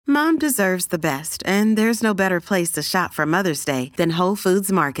Mom deserves the best, and there's no better place to shop for Mother's Day than Whole Foods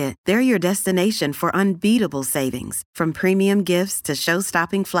Market. They're your destination for unbeatable savings, from premium gifts to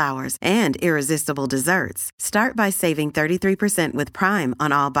show-stopping flowers and irresistible desserts. Start by saving 33% with Prime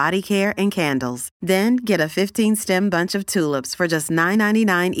on all body care and candles. Then get a 15-stem bunch of tulips for just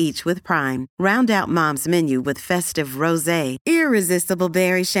 $9.99 each with Prime. Round out Mom's menu with festive rosé, irresistible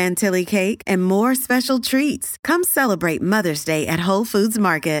berry chantilly cake, and more special treats. Come celebrate Mother's Day at Whole Foods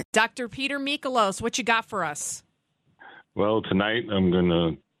Market. Dr. Peter Mikolos, what you got for us? Well, tonight I'm going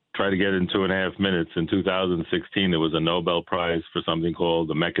to try to get in 2.5 minutes. In 2016, there was a Nobel Prize for something called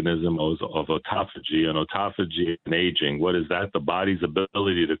the mechanism of autophagy. And autophagy in aging, what is that? The body's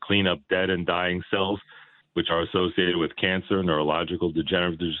ability to clean up dead and dying cells, which are associated with cancer, neurological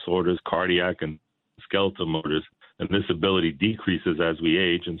degenerative disorders, cardiac and skeletal disorders. And this ability decreases as we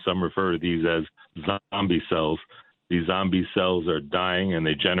age, and some refer to these as zombie cells. These zombie cells are dying, and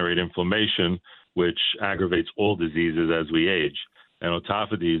they generate inflammation, which aggravates all diseases as we age. And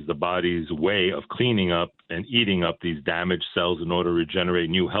autophagy is the body's way of cleaning up and eating up these damaged cells in order to regenerate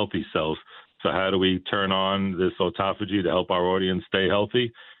new healthy cells. So how do we turn on this autophagy to help our audience stay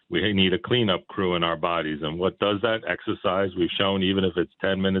healthy? We need a cleanup crew in our bodies. And what does that? Exercise. We've shown even if it's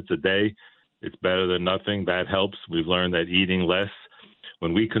 10 minutes a day, it's better than nothing. That helps. We've learned that eating less.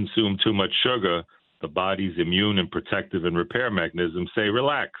 When we consume too much sugar, the body's immune and protective and repair mechanisms say,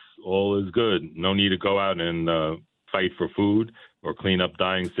 relax, all is good. No need to go out and fight for food or clean up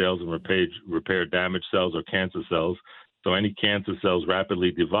dying cells and repair damaged cells or cancer cells. So any cancer cells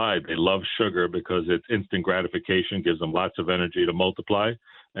rapidly divide. They love sugar because it's instant gratification, gives them lots of energy to multiply.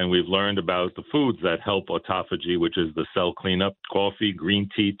 And we've learned about the foods that help autophagy, which is the cell cleanup: coffee, green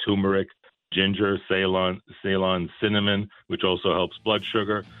tea, turmeric, ginger, Ceylon, cinnamon, which also helps blood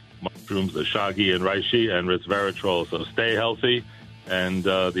sugar, mushrooms, the shagi and reishi, and resveratrol. So stay healthy. And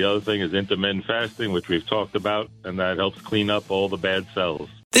the other thing is intermittent fasting, which we've talked about, and that helps clean up all the bad cells.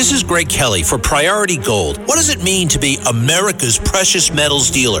 This is Greg Kelly for Priority Gold. What does it mean to be America's precious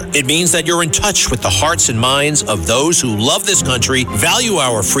metals dealer? It means that you're in touch with the hearts and minds of those who love this country, value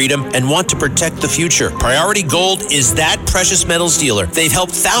our freedom, and want to protect the future. Priority Gold is that precious metals dealer. They've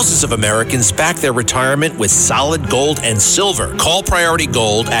helped thousands of Americans back their retirement with solid gold and silver. Call Priority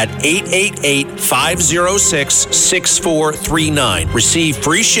Gold at 888-506-6439. Receive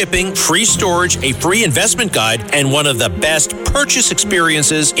free shipping, free storage, a free investment guide, and one of the best purchase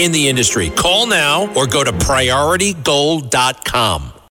experiences in the industry. Call now or go to PriorityGold.com.